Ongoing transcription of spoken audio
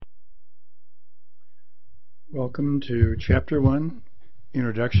Welcome to Chapter 1,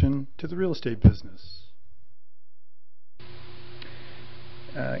 Introduction to the Real Estate Business.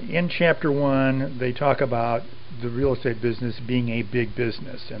 In Chapter 1, they talk about the real estate business being a big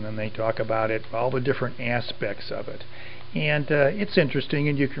business, and then they talk about it, all the different aspects of it. And it's interesting,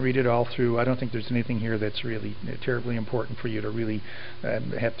 and you can read it all through. I don't think there's anything here that's really terribly important for you to really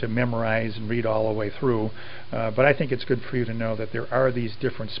have to memorize and read all the way through. But I think it's good for you to know that there are these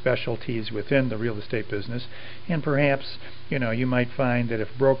different specialties within the real estate business. And perhaps, you might find that if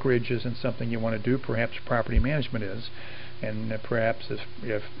brokerage isn't something you want to do, perhaps property management is. And perhaps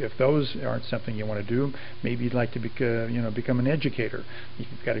if those aren't something you want to do, maybe you'd like to become an educator.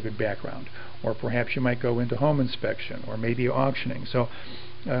 You've got a good background. Or perhaps you might go into home inspection or maybe auctioning. So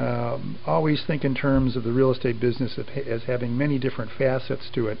always think in terms of the real estate business as having many different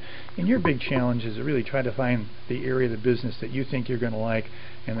facets to it. And your big challenge is to really try to find the area of the business that you think you're going to like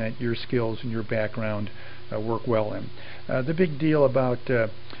and that your skills and your background work well in. The big deal about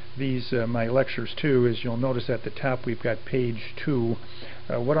these my lectures too is you'll notice at the top we've got page 2.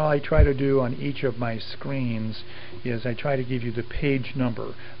 What I try to do on each of my screens is I try to give you the page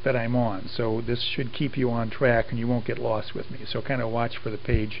number that I'm on, so this should keep you on track and you won't get lost with me. So kind of watch for the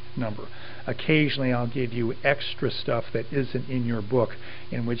page number. Occasionally I'll give you extra stuff that isn't in your book,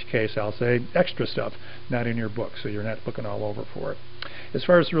 in which case I'll say extra stuff not in your book, so you're not looking all over for it. As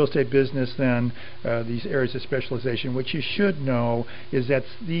far as the real estate business, then, these areas of specialization, what you should know is that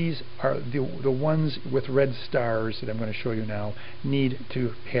these are the ones with red stars that I'm going to show you now need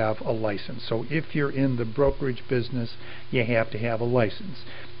to have a license. So if you're in the brokerage business, you have to have a license.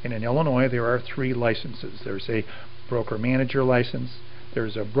 And in Illinois, there are 3 licenses. There's a broker manager license,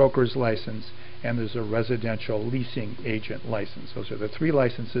 there's a broker's license, and there's a residential leasing agent license. Those are the 3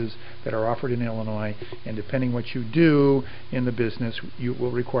 licenses that are offered in Illinois, and depending what you do in the business, you will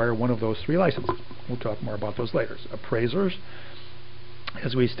require one of those 3 licenses. We'll talk more about those later. Appraisers,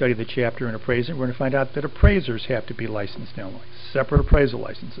 as we study the chapter in appraising, we're going to find out that appraisers have to be licensed in Illinois. Separate appraisal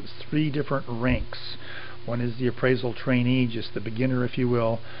licenses, 3 different ranks. One is the appraisal trainee, just the beginner if you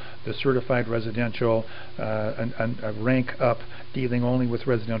will, the certified residential, a rank up dealing only with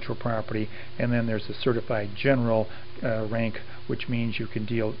residential property, and then there's the certified general rank, which means you can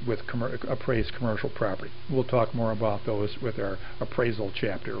deal with appraised commercial property. We'll talk more about those with our appraisal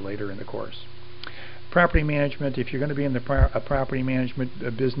chapter later in the course. Property management, if you're going to be in the property management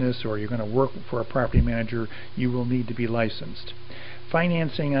business or you're going to work for a property manager, you will need to be licensed.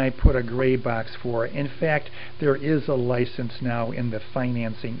 Financing, I put a gray box for. In fact, there is a license now in the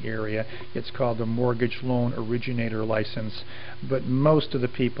financing area. It's called the Mortgage Loan Originator License. But most of the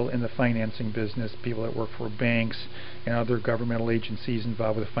people in the financing business, people that work for banks and other governmental agencies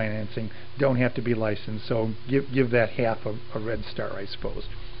involved with financing, don't have to be licensed. So give that half a red star, I suppose.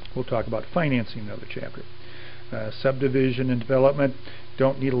 We'll talk about financing in another chapter. Subdivision and development,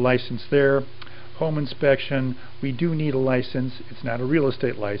 don't need a license there. Home inspection, we do need a license. It's not a real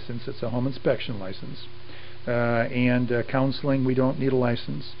estate license, it's a home inspection license. Counseling, we don't need a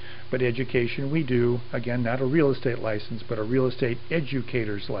license. But education, we do. Again, not a real estate license, but a real estate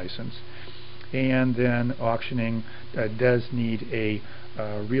educator's license. And then auctioning does need a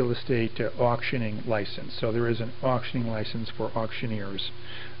real estate auctioning license. So there is an auctioning license for auctioneers.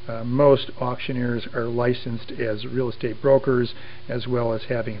 Most auctioneers are licensed as real estate brokers as well as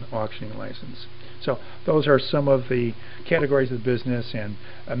having an auctioning license. So those are some of the categories of the business, and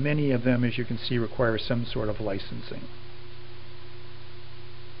many of them, as you can see, require some sort of licensing.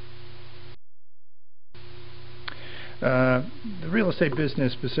 The real estate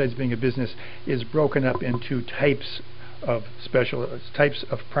business, besides being a business, is broken up into types of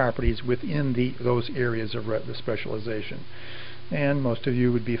properties within those areas of the specialization. And most of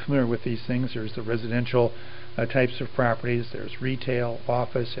you would be familiar with these things. There's the residential types of properties. There's retail,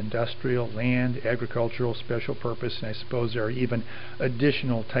 office, industrial, land, agricultural, special purpose, and I suppose there are even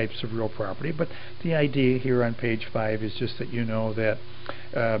additional types of real property. But the idea here on page 5 is just that you know that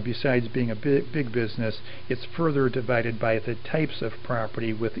besides being a big business, it's further divided by the types of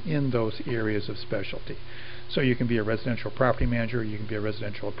property within those areas of specialty. So you can be a residential property manager, you can be a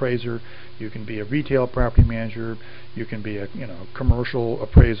residential appraiser, you can be a retail property manager, you can be a commercial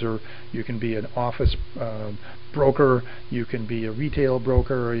appraiser, you can be an office broker, you can be a retail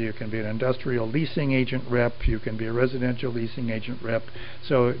broker, you can be an industrial leasing agent rep, you can be a residential leasing agent rep.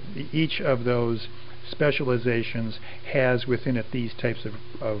 So each of those specializations has within it these types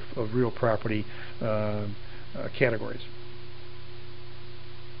of real property categories.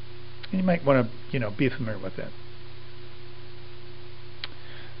 And you might want to, be familiar with that.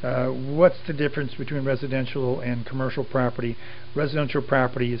 What's the difference between residential and commercial property? Residential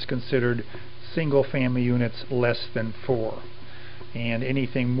property is considered single-family units less than 4. And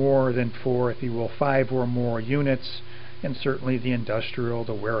anything more than 4, if you will, 5 or more units, and certainly the industrial,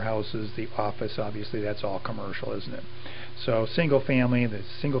 the warehouses, the office, obviously that's all commercial, isn't it? So single-family, the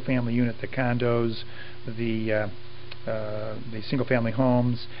single-family unit, the condos, the single-family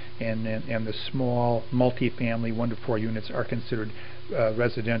homes, and the small multi-family 1 to 4 units are considered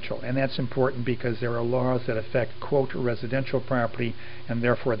residential. And that's important because there are laws that affect, quote, residential property, and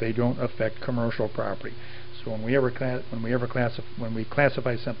therefore they don't affect commercial property. So when we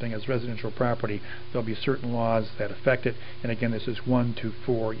classify something as residential property, there'll be certain laws that affect it. And again, this is 1 to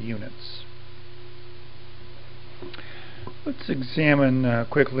 4 units. Let's examine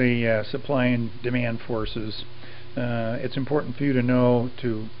quickly supply and demand forces. It's important for you to know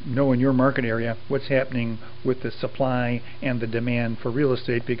in your market area what's happening with the supply and the demand for real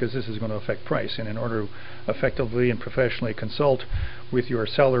estate, because this is going to affect price. And in order to effectively and professionally consult with your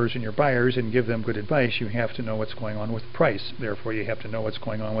sellers and your buyers and give them good advice, you have to know what's going on with price. Therefore, you have to know what's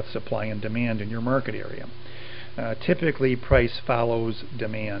going on with supply and demand in your market area. Typically, price follows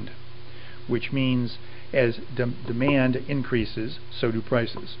demand, which means as demand increases, so do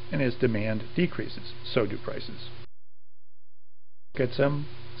prices. And as demand decreases, so do prices. Look at some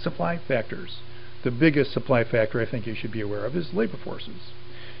supply factors. The biggest supply factor I think you should be aware of is labor forces.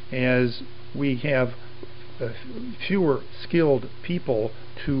 As we have fewer skilled people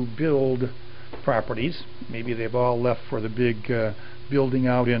to build properties, maybe they've all left for the big building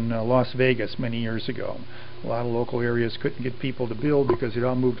out in Las Vegas many years ago. A lot of local areas couldn't get people to build because they'd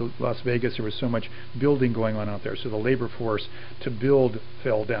all moved to Las Vegas. There was so much building going on out there, so the labor force to build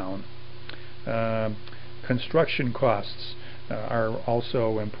fell down. Construction costs are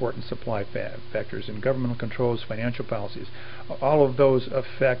also important supply factors, and governmental controls, financial policies. All of those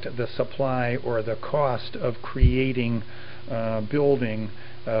affect the supply or the cost of creating, building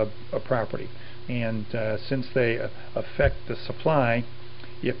a property. And since they affect the supply,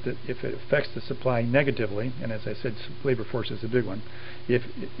 if it affects the supply negatively, and as I said, labor force is a big one,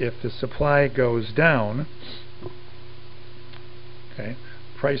 if the supply goes down, okay,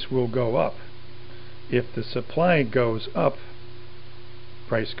 price will go up. If the supply goes up,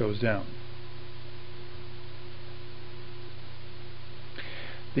 price goes down.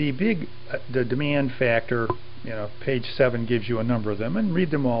 The demand factor, page 7 gives you a number of them, and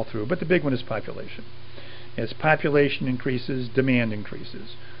read them all through, but the big one is population. As population increases, demand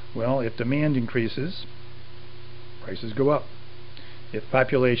increases. Well, if demand increases, prices go up. If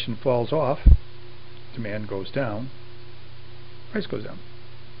population falls off, demand goes down, price goes down.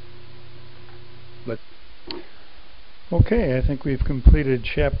 Okay, I think we've completed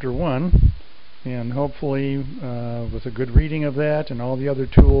chapter 1, and hopefully with a good reading of that and all the other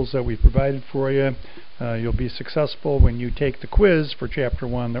tools that we've provided for you, you'll be successful when you take the quiz for chapter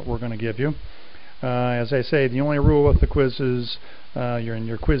 1 that we're going to give you. As I say, the only rule with the quiz is in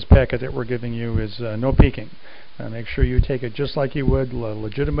your quiz packet that we're giving you is no peeking. Make sure you take it just like you would a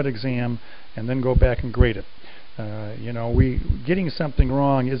legitimate exam, and then go back and grade it. Getting something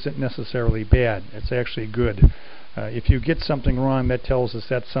wrong isn't necessarily bad. It's actually good. If you get something wrong, that tells us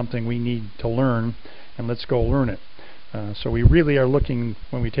that's something we need to learn, and let's go learn it. So we really are looking,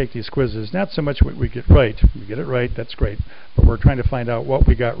 when we take these quizzes, not so much what we get right. We get it right, that's great, but we're trying to find out what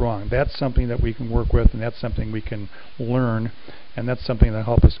we got wrong. That's something that we can work with, and that's something we can learn, and that's something that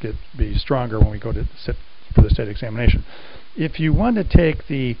helps us be stronger when we go to sit for the state examination. If you want to take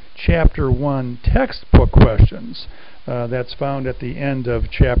the Chapter 1 textbook questions, that's found at the end of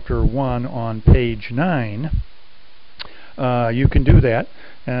Chapter 1 on page 9. You can do that,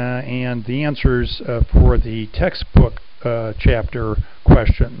 and the answers for the textbook chapter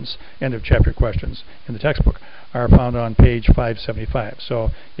questions, end of chapter questions in the textbook, are found on page 575. So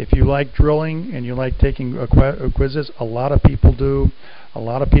if you like drilling and you like taking quizzes, a lot of people do. A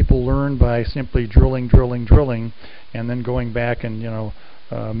lot of people learn by simply drilling, and then going back and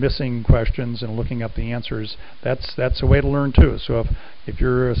missing questions and looking up the answers. That's a way to learn too. So if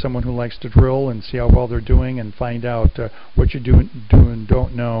you're someone who likes to drill and see how well they're doing and find out what you do and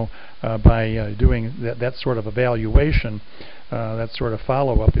don't know by doing that sort of evaluation, that sort of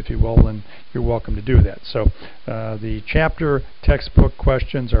follow-up, if you will, then you're welcome to do that. So the chapter textbook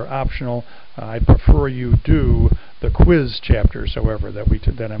questions are optional. I prefer you do the quiz chapters, however,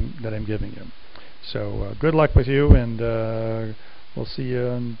 that I'm giving you. So good luck with you, and we'll see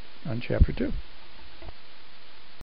you on chapter 2.